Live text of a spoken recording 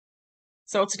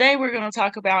So today we're going to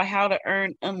talk about how to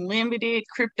earn unlimited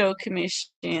crypto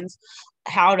commissions,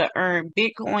 how to earn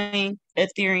Bitcoin,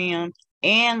 Ethereum,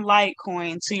 and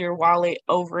Litecoin to your wallet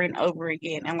over and over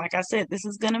again. And like I said, this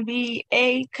is going to be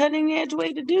a cutting edge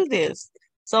way to do this.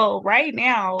 So right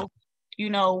now,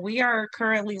 we are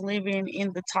currently living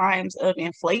in the times of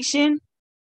inflation,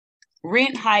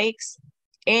 rent hikes,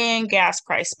 and gas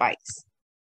price spikes.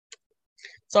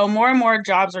 So more and more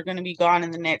jobs are going to be gone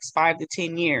in the next 5 to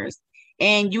 10 years.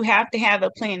 And you have to have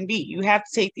a plan B. You have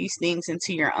to take these things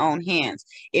into your own hands.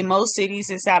 In most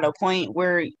cities, it's at a point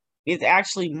where it's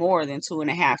actually more than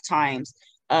 2.5 times,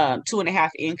 2.5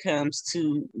 incomes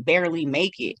to barely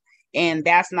make it. And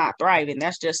that's not thriving.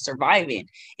 That's just surviving.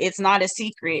 It's not a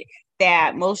secret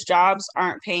that most jobs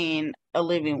aren't paying a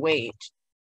living wage.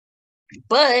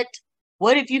 But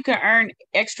what if you can earn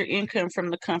extra income from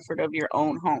the comfort of your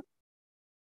own home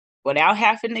without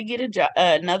having to get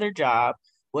another job,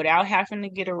 without having to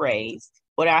get a raise,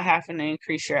 without having to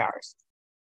increase your hours?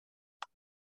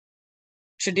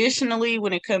 Traditionally,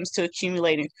 when it comes to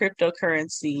accumulating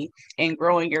cryptocurrency and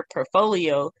growing your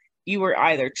portfolio, you were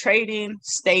either trading,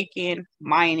 staking,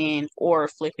 mining, or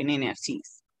flipping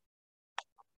NFTs.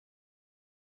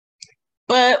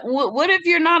 But what if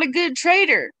you're not a good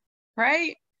trader,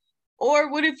 right?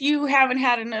 Or what if you haven't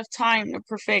had enough time to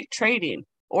perfect trading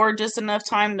or just enough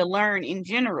time to learn in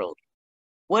general?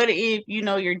 What if,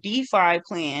 your DeFi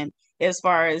plan, as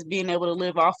far as being able to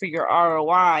live off of your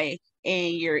ROI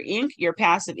and your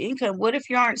passive income, what if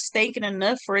you aren't staking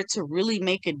enough for it to really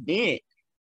make a dent?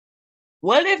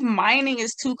 What if mining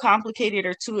is too complicated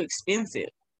or too expensive?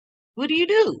 What do you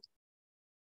do?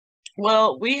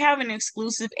 Well, we have an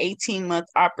exclusive 18-month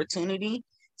opportunity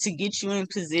to get you in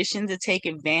position to take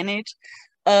advantage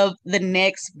of the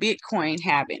next Bitcoin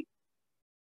halving.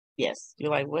 Yes,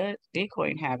 you're like, what?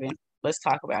 Bitcoin halving? Let's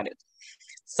talk about it.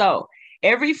 So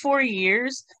every 4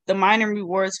 years, the mining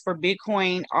rewards for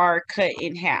Bitcoin are cut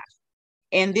in half.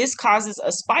 And this causes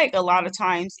a spike a lot of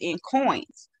times in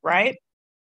coins, right?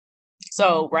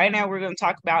 So right now we're going to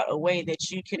talk about a way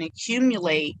that you can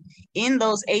accumulate in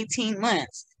those 18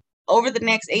 months. Over the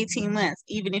next 18 months,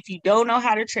 even if you don't know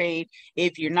how to trade,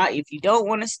 if you don't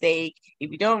want to stake,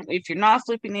 if you're not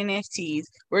flipping NFTs,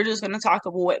 we're just going to talk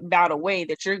about a way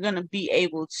that you're going to be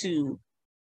able to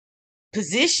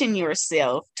position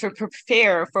yourself to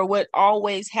prepare for what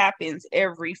always happens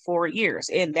every 4 years,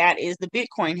 and that is the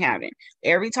Bitcoin halving.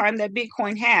 Every time that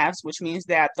Bitcoin halves, which means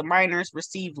that the miners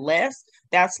receive less,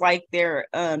 that's like their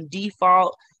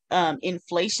default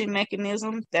inflation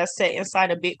mechanism that's set inside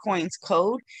of Bitcoin's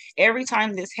code. Every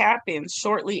time this happens,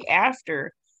 shortly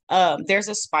after, there's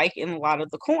a spike in a lot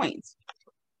of the coins.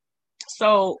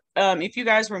 So if you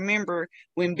guys remember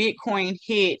when Bitcoin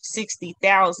hit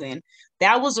 60,000,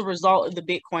 that was a result of the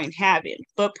Bitcoin halving.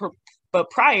 But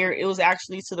prior, it was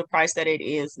actually to the price that it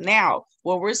is now.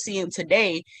 What we're seeing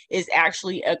today is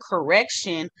actually a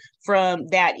correction from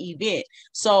that event.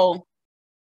 So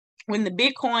when the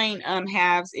Bitcoin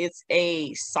halves, it's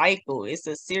a cycle. It's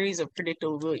a series of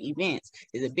predictable events.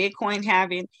 Is a Bitcoin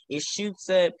halving, it shoots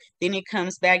up, then it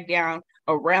comes back down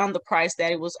around the price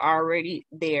that it was already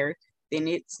there. Then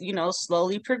it's,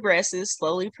 slowly progresses.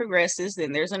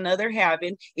 Then there's another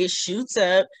halving. It shoots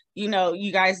up.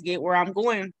 You guys get where I'm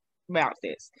going about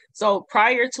this. So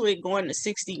prior to it going to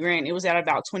 60 grand, it was at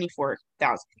about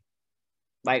 24,000,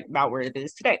 like about where it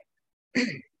is today.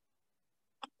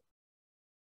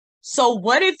 So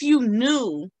what if you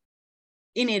knew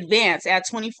in advance at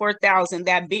 24,000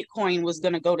 that Bitcoin was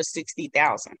going to go to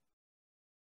 60,000?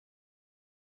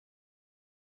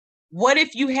 What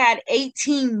if you had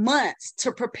 18 months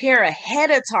to prepare ahead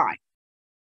of time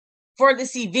for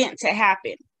this event to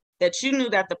happen? That you knew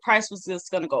that the price was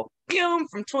just going to go boom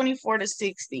from 24 to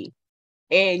 60,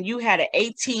 and you had an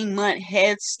 18-month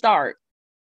head start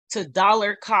to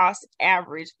dollar cost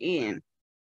average in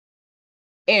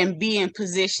and be in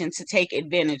position to take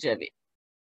advantage of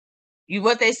it.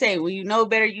 What they say, when you know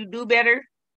better, you do better.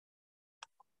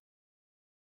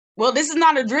 Well, this is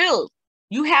not a drill.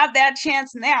 You have that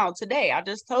chance now, today. I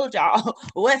just told y'all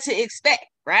what to expect,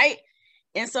 right?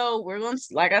 And so we're going to,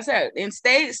 like I said, and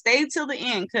stay till the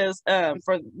end, because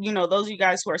for those of you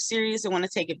guys who are serious and want to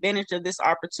take advantage of this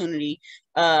opportunity,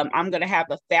 I'm going to have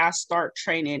a fast start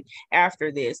training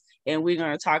after this, and we're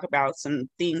going to talk about some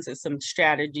things and some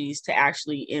strategies to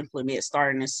actually implement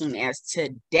starting as soon as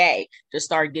today to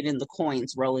start getting the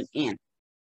coins rolling in.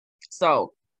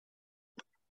 So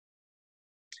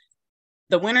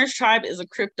the WinnersTribe is a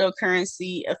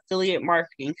cryptocurrency affiliate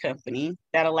marketing company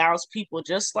that allows people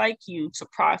just like you to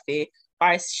profit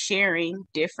by sharing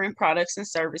different products and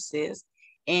services,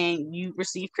 and you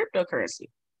receive cryptocurrency.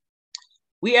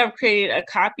 We have created a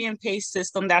copy and paste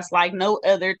system that's like no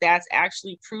other, that's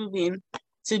actually proven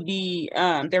to be,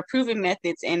 they're proven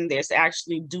methods, and there's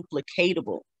actually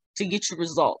duplicatable to get you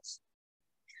results.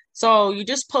 So you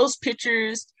just post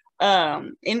pictures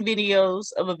and videos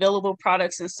of available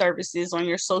products and services on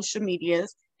your social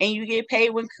medias, and you get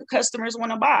paid when customers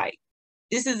want to buy.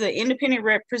 This is an independent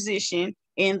rep position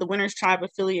in the WinnersTribe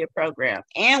affiliate program.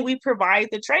 And we provide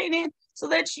the training so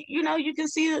that, you know, you can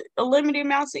see a limited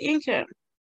amounts of income.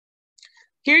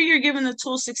 Here you're given the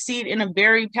tools to succeed in a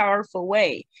very powerful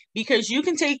way, because you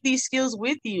can take these skills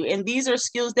with you, and these are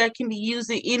skills that can be used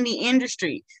in the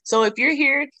industry. So if you're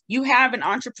here, you have an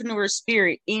entrepreneur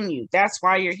spirit in you. That's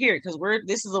why you're here, because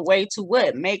this is a way to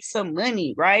what? Make some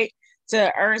money, right?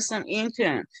 To earn some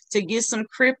income, to get some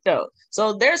crypto.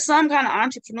 So there's some kind of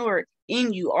entrepreneur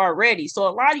in you already. So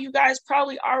a lot of you guys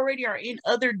probably already are in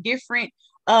other different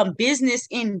business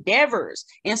endeavors.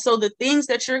 And so the things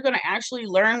that you're going to actually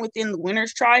learn within the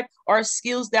WinnersTribe are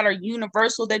skills that are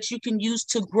universal, that you can use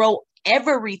to grow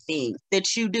everything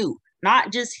that you do,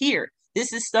 not just here.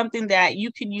 This is something that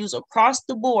you can use across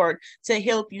the board to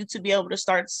help you to be able to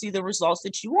start to see the results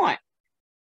that you want.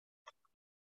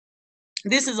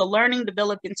 This is a learning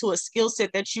developed into a skill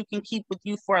set that you can keep with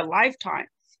you for a lifetime.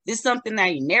 This is something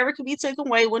that you never can be taken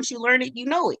away. Once you learn it, you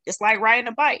know it. It's like riding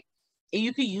a bike. And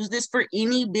you can use this for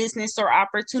any business or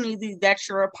opportunity that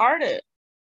you're a part of.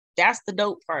 That's the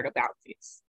dope part about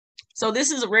this. So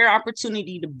this is a rare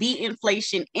opportunity to beat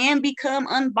inflation and become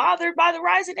unbothered by the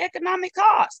rise in economic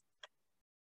costs.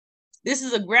 This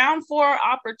is a ground floor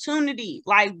opportunity.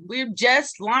 Like, we're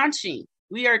just launching.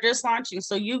 We are just launching.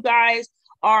 So you guys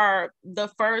are the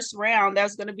first round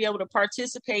that's going to be able to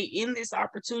participate in this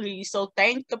opportunity. So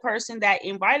thank the person that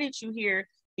invited you here,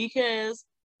 because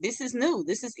this is new.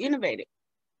 This is innovative.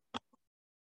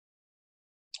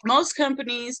 Most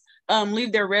companies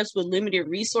leave their reps with limited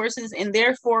resources, and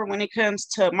therefore when it comes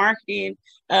to marketing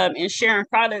and sharing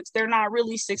products, they're not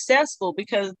really successful,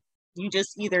 because you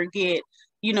just either get,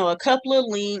 you know, a couple of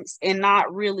links and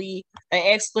not really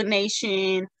an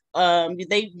explanation.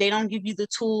 They don't give you the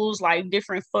tools, like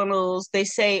different funnels. They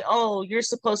say, oh, you're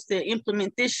supposed to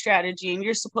implement this strategy and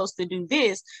you're supposed to do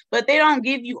this, but they don't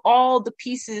give you all the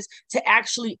pieces to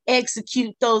actually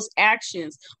execute those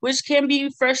actions, which can be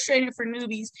frustrating for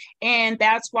newbies. And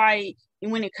that's why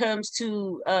when it comes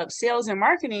to sales and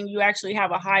marketing, you actually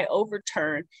have a high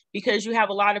overturn, because you have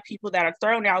a lot of people that are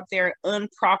thrown out there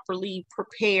improperly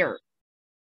prepared.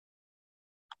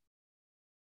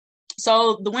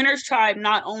 So the WinnersTribe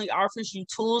not only offers you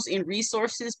tools and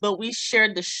resources, but we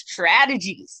share the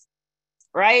strategies,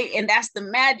 right? And that's the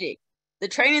magic. The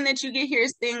training that you get here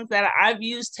is things that I've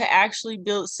used to actually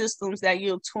build systems that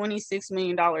yield $26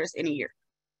 million in a year.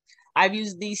 I've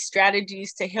used these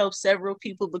strategies to help several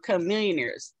people become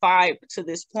millionaires, 5 to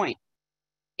this point.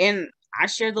 And I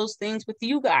share those things with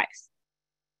you guys.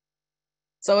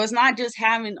 So it's not just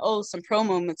having, oh, some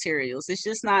promo materials. It's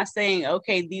just not saying,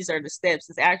 okay, these are the steps.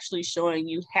 It's actually showing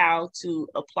you how to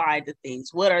apply the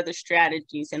things. What are the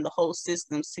strategies and the whole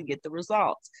systems to get the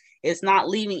results? It's not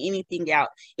leaving anything out.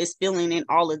 It's filling in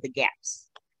all of the gaps.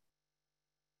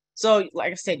 So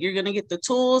like I said, you're going to get the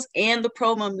tools and the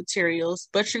promo materials,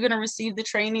 but you're going to receive the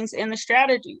trainings and the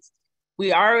strategies.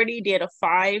 We already did a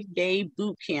 5-day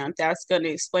boot camp that's going to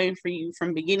explain for you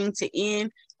from beginning to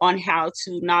end on how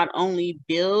to not only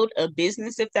build a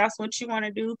business, if that's what you want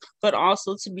to do, but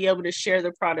also to be able to share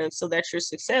the product so that you're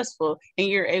successful and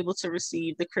you're able to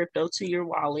receive the crypto to your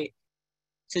wallet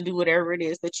to do whatever it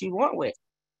is that you want with.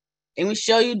 And we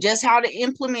show you just how to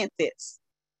implement this,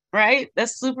 right?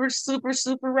 That's super, super,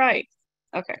 super right.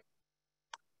 Okay.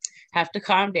 Have to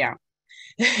calm down.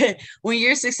 When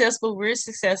you're successful, we're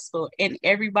successful, and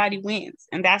everybody wins.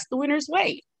 And that's the winner's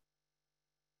way.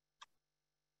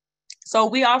 So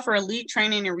we offer elite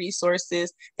training and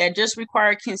resources that just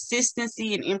require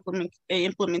consistency and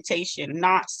implementation,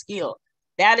 not skill.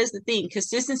 That is the thing.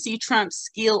 Consistency trumps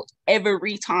skill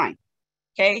every time.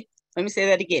 Okay, let me say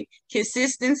that again.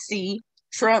 Consistency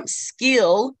trumps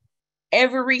skill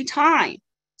every time.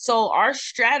 So our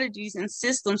strategies and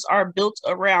systems are built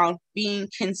around being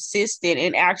consistent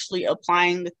and actually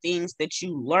applying the things that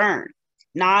you learn,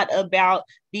 not about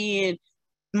being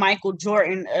Michael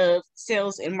Jordan of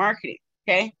sales and marketing,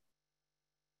 okay?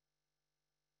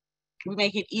 We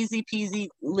make it easy peasy,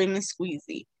 lemon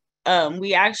squeezy.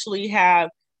 We actually have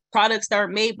products that are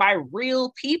made by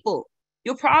real people.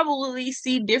 You'll probably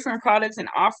see different products and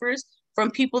offers from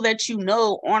people that you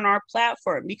know on our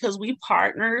platform, because we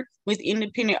partner with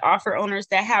independent offer owners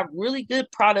that have really good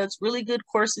products, really good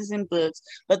courses and books,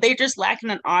 but they're just lacking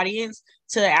an audience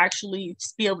to actually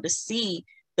be able to see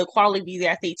the quality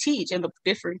that they teach and the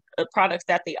different products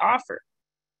that they offer.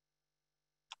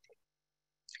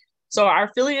 So our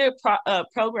affiliate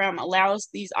program allows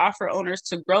these offer owners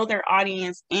to grow their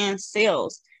audience and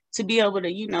sales, to be able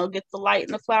to, get the light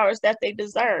and the flowers that they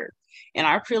deserve. And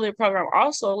our affiliate program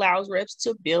also allows reps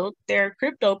to build their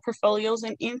crypto portfolios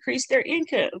and increase their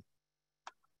income.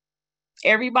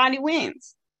 Everybody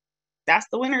wins. That's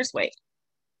the winner's way.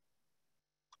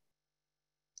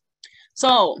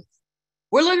 So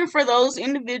we're looking for those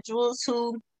individuals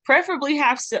who preferably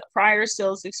have prior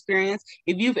sales experience.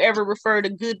 If you've ever referred a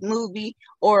good movie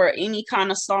or any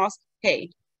kind of sauce,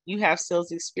 hey, you have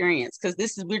sales experience, because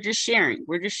we're just sharing,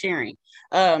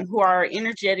 who are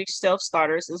energetic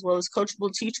self-starters, as well as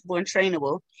coachable, teachable, and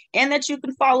trainable, and that you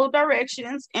can follow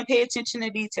directions and pay attention to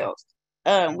details.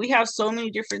 We have so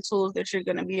many different tools that you're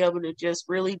going to be able to just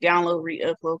really download,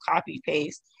 re-upload, copy,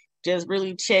 paste, just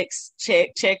really check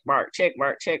mark.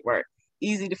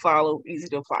 Easy to follow, easy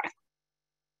to apply.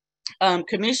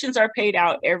 Commissions are paid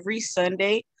out every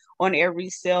Sunday on every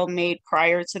sale made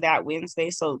prior to that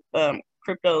Wednesday. So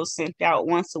crypto is sent out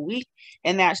once a week,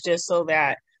 and that's just so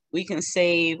that we can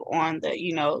save on the,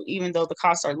 even though the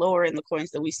costs are lower in the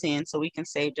coins that we send, so we can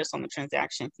save just on the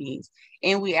transaction fees.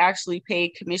 And we actually pay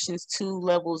commissions 2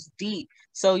 levels deep.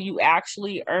 So you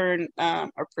actually earn a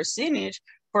percentage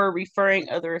for referring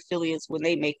other affiliates when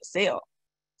they make a sale.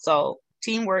 So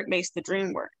teamwork makes the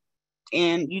dream work.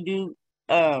 And you do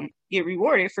get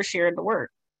rewarded for sharing the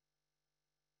work.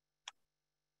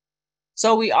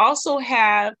 So we also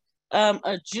have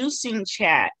a juicing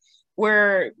chat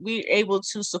where we're able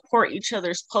to support each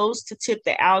other's posts to tip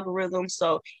the algorithm.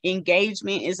 So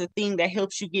engagement is a thing that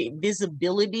helps you get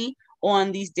visibility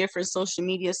on these different social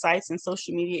media sites, and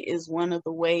social media is one of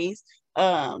the ways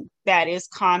that is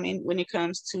common when it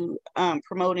comes to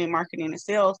promoting, marketing, and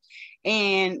sales.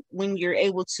 And when you're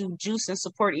able to juice and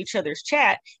support each other's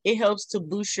chat, it helps to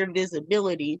boost your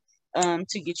visibility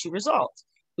to get you results.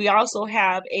 We also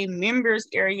have a members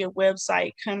area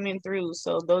website coming through.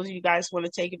 So those of you guys want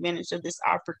to take advantage of this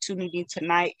opportunity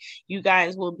tonight, you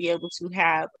guys will be able to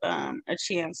have a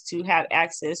chance to have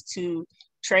access to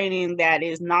training that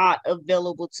is not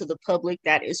available to the public,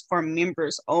 that is for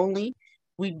members only.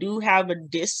 We do have a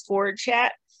Discord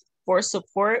chat for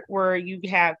support where you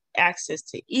have access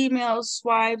to emails,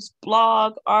 swipes,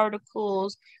 blog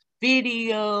articles,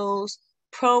 videos,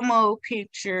 promo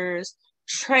pictures,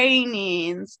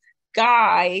 trainings,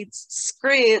 guides,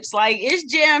 scripts. Like,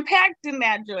 it's jam-packed in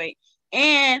that joint.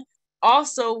 And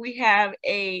also we have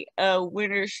a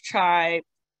WinnersTribe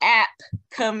app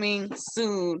coming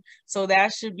soon. So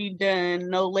that should be done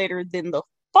no later than the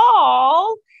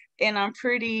fall. And I'm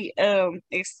pretty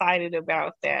excited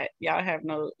about that. Y'all have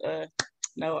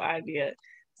no idea.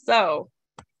 So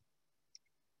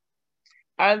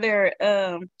are there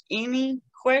any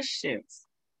questions?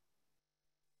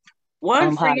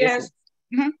 One for yes.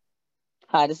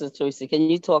 Hi, this is Tracy. Can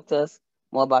you talk to us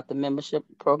more about the membership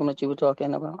program that you were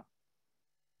talking about?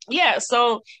 Yeah,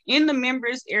 so in the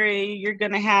members area, you're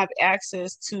going to have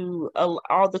access to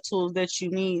all the tools that you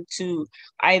need to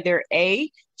either A,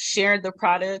 share the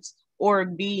products, or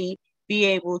B, be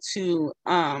able to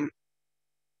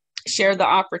share the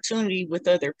opportunity with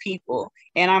other people.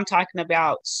 And I'm talking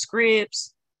about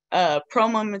scripts,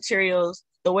 promo materials.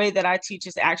 The way that I teach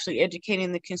is actually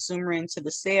educating the consumer into the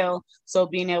sale. So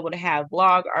being able to have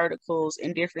blog articles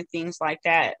and different things like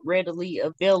that readily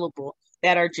available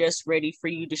that are just ready for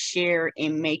you to share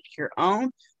and make your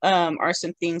own are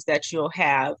some things that you'll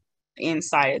have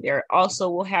inside of there. Also,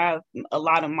 we'll have a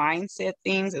lot of mindset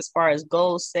things as far as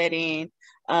goal setting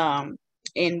and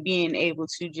being able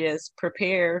to just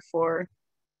prepare for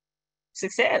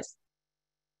success.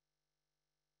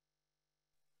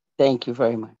 Thank you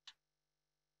very much.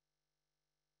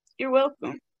 You're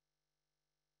welcome.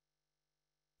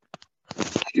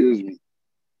 Excuse me.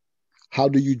 How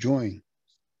do you join?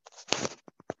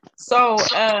 So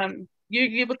you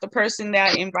give it the person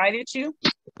that invited you,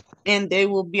 and they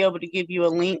will be able to give you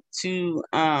a link to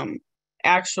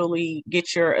actually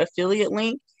get your affiliate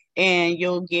link, and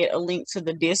you'll get a link to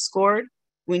the Discord.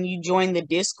 When you join the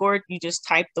Discord, you just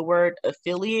type the word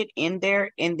affiliate in there,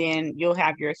 and then you'll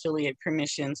have your affiliate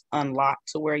permissions unlocked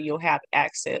to where you'll have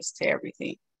access to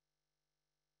everything.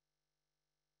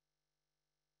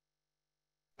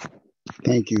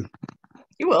 Thank you.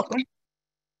 You're welcome.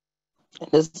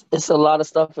 It's a lot of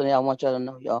stuff in there. I want y'all to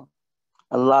know, y'all.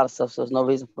 A lot of stuff. So there's no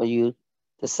reason for you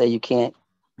to say you can't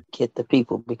get the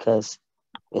people, because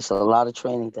it's a lot of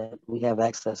training that we have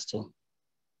access to.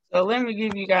 So let me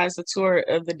give you guys a tour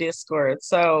of the Discord.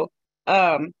 So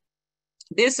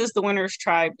this is the Winners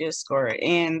Tribe Discord,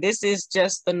 and this is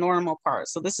just the normal part.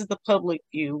 So this is the public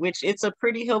view, which it's a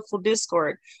pretty helpful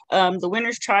Discord. The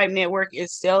Winners Tribe network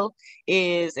itself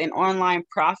is an online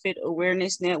profit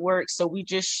awareness network. So we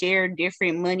just share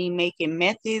different money making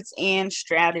methods and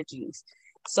strategies.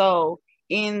 So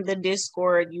in the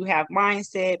Discord, you have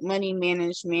mindset, money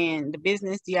management, the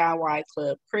business DIY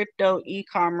club, crypto,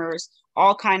 e-commerce,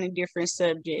 all kind of different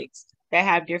subjects that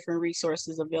have different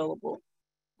resources available.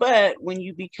 But when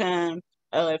you become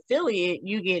an affiliate,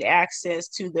 you get access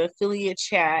to the affiliate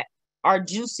chat, our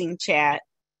juicing chat,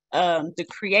 the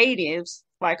creatives,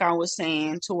 like I was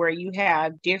saying, to where you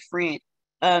have different,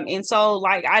 and so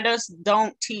like I just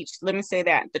don't teach, let me say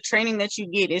that. The training that you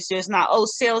get is just not, oh,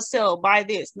 sell, buy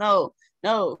this. No,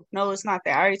 it's not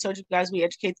that. I already told you guys we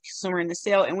educate the consumer in the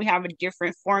sale, and we have a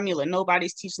different formula.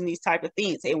 Nobody's teaching these type of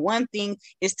things. And one thing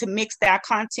is to mix that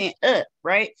content up,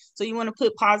 right? So you want to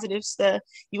put positive stuff,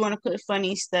 you want to put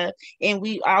funny stuff, and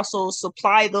we also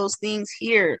supply those things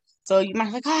here. So you might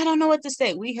be like, oh, I don't know what to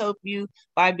say. We help you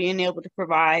by being able to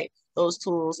provide those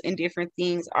tools and different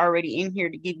things already in here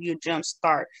to give you a jump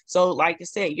start. So like I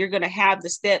said, you're going to have the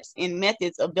steps and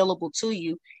methods available to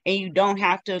you, and you don't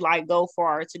have to like go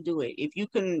far to do it. If you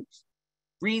can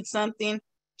read something,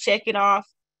 check it off,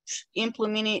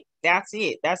 implement it, that's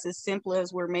it. That's as simple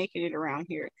as we're making it around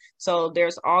here. So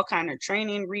there's all kind of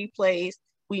training replays.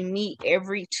 We meet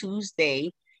every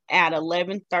Tuesday at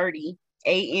 11:30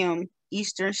 a.m.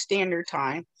 Eastern Standard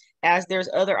Time. As there's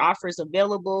other offers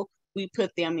available, we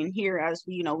put them in here as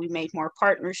we, we make more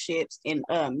partnerships, and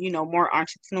more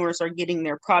entrepreneurs are getting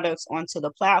their products onto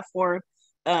the platform.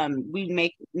 We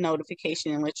make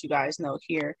notification and let you guys know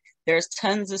here. There's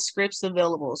tons of scripts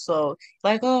available. So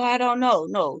like, oh, I don't know.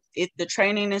 No, the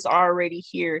training is already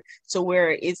here to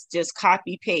where it's just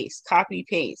copy paste.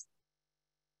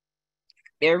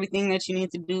 Everything that you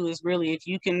need to do is really, if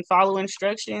you can follow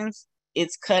instructions,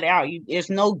 it's cut out. There's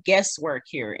no guesswork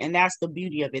here, and that's the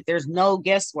beauty of it. There's no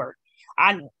guesswork.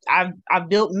 I've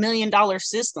built $1 million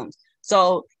systems,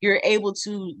 so you're able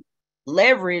to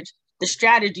leverage the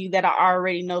strategy that I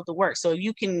already know the work. So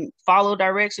you can follow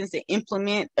directions to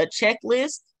implement a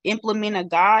checklist, implement a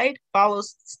guide, follow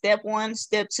step 1,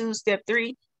 step 2, step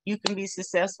 3. You can be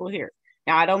successful here.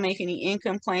 Now, I don't make any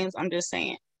income claims. I'm just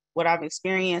saying what I've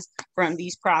experienced from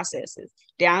these processes,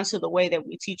 down to the way that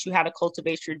we teach you how to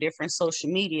cultivate your different social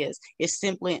medias. It's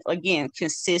simply, again,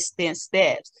 consistent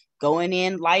steps. Going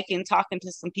in, liking, talking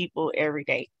to some people every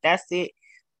day. That's it.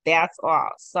 That's all.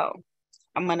 So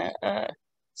I'm going to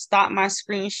stop my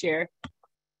screen share.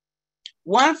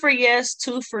 1 for yes,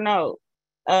 2 for no.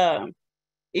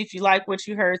 If you like what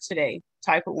you heard today,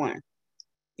 type a 1.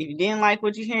 If you didn't like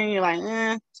what you're hearing, you're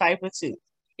like, type a 2.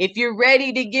 If you're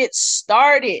ready to get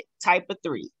started, type a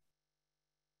 3.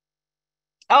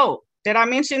 Oh, did I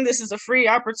mention this is a free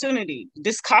opportunity?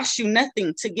 This costs you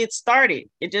nothing to get started.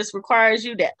 It just requires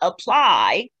you to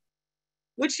apply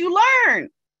what you learn,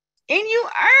 and you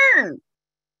earn.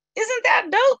 Isn't that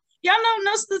dope? Y'all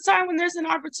know most of the time when there's an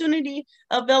opportunity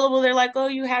available, they're like, oh,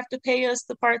 you have to pay us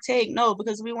to partake. No,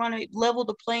 because we want to level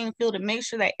the playing field and make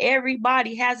sure that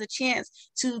everybody has a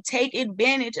chance to take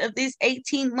advantage of this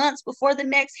 18 months before the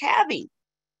next halving.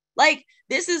 Like,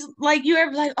 this is like, you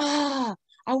ever like, I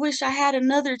wish I had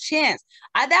another chance.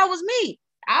 That was me.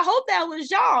 I hope that was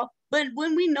y'all. But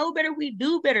when we know better, we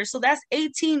do better. So that's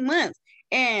 18 months.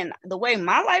 And the way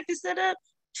my life is set up,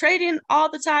 trading all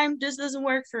the time just doesn't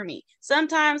work for me.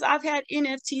 Sometimes I've had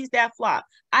NFTs that flop.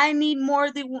 I need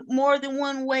more than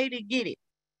one way to get it.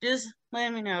 Just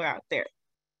let me know out there.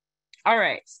 All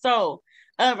right. So,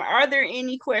 are there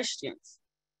any questions?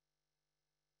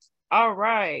 All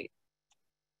right.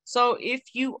 So if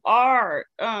you are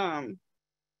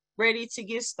ready to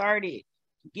get started,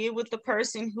 get with the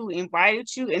person who invited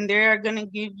you, and they're going to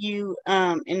give you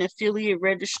an affiliate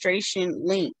registration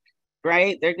link,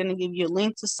 right? They're going to give you a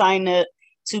link to sign up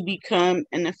to become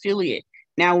an affiliate.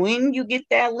 Now, when you get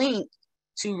that link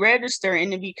to register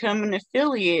and to become an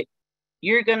affiliate,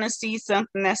 you're going to see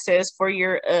something that says for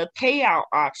your payout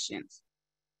options.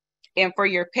 And for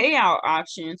your payout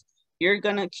options, you're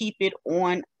going to keep it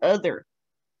on other,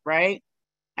 right?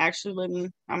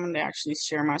 Actually, I'm going to actually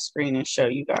share my screen and show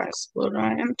you guys what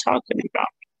I am talking about.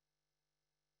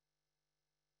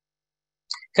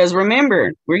 Because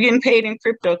remember, we're getting paid in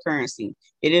cryptocurrency.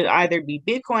 It'll either be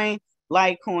Bitcoin,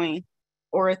 Litecoin,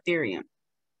 or Ethereum.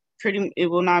 It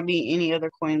will not be any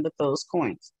other coin but those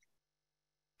coins.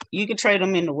 You can trade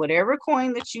them into whatever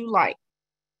coin that you like.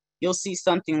 You'll see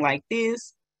something like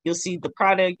this. You'll see the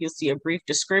product. You'll see a brief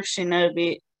description of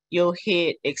it. You'll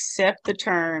hit accept the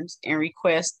terms and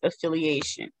request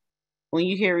affiliation. When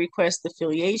you hear request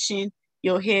affiliation,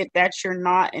 you'll hit that you're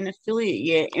not an affiliate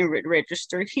yet and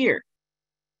register here.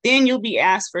 Then you'll be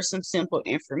asked for some simple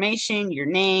information, your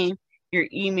name, your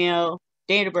email,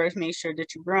 date of birth, make sure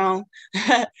that you're grown,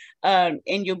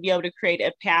 and you'll be able to create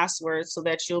a password so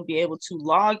that you'll be able to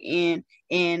log in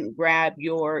and grab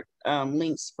your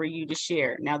links for you to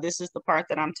share. Now, this is the part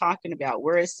that I'm talking about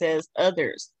where it says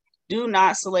others. Do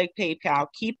not select PayPal.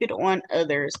 Keep it on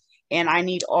others. And I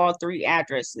need all 3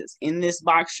 addresses. In this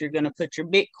box, you're going to put your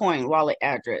Bitcoin wallet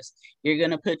address. You're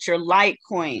going to put your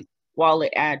Litecoin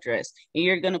wallet address. And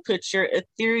you're going to put your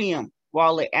Ethereum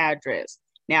wallet address.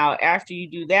 Now, after you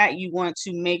do that, you want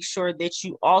to make sure that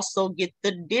you also get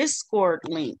the Discord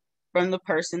link from the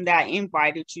person that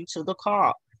invited you to the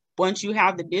call. Once you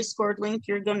have the Discord link,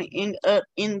 you're going to end up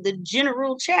in the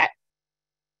general chat.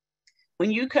 When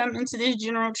you come into this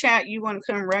general chat, you want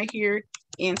to come right here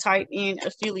and type in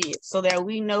affiliate so that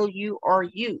we know you are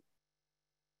you.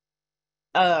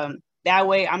 That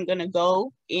way, I'm going to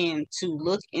go in to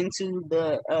look into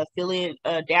the affiliate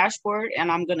dashboard,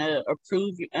 and I'm going to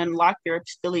unlock your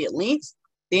affiliate links.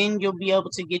 Then you'll be able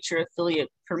to get your affiliate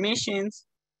permissions,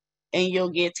 and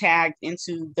you'll get tagged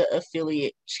into the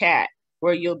affiliate chat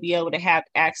where you'll be able to have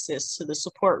access to the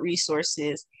support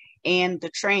resources and the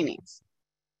trainings.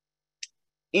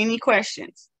 Any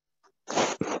questions?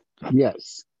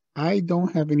 Yes. I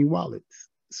don't have any wallets,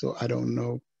 so I don't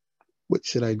know. What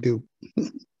should I do?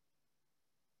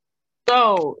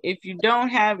 So if you don't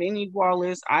have any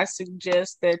wallets, I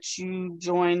suggest that you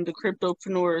join the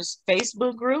Cryptopreneurs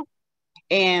Facebook group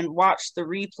and watch the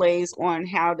replays on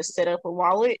how to set up a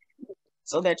wallet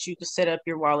so that you can set up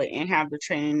your wallet and have the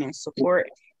training and support,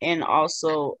 and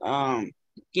also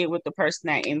get with the person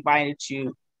that invited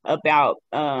you about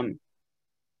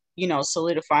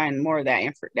solidifying more of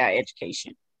that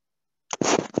education.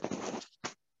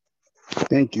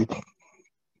 Thank you.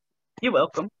 You're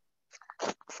welcome.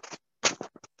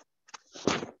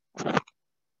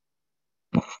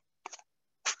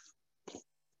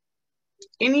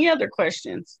 Any other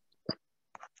questions?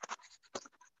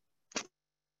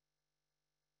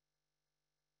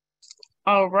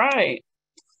 All right.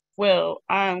 Well,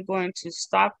 I'm going to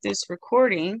stop this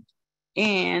recording,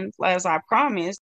 and as I promised,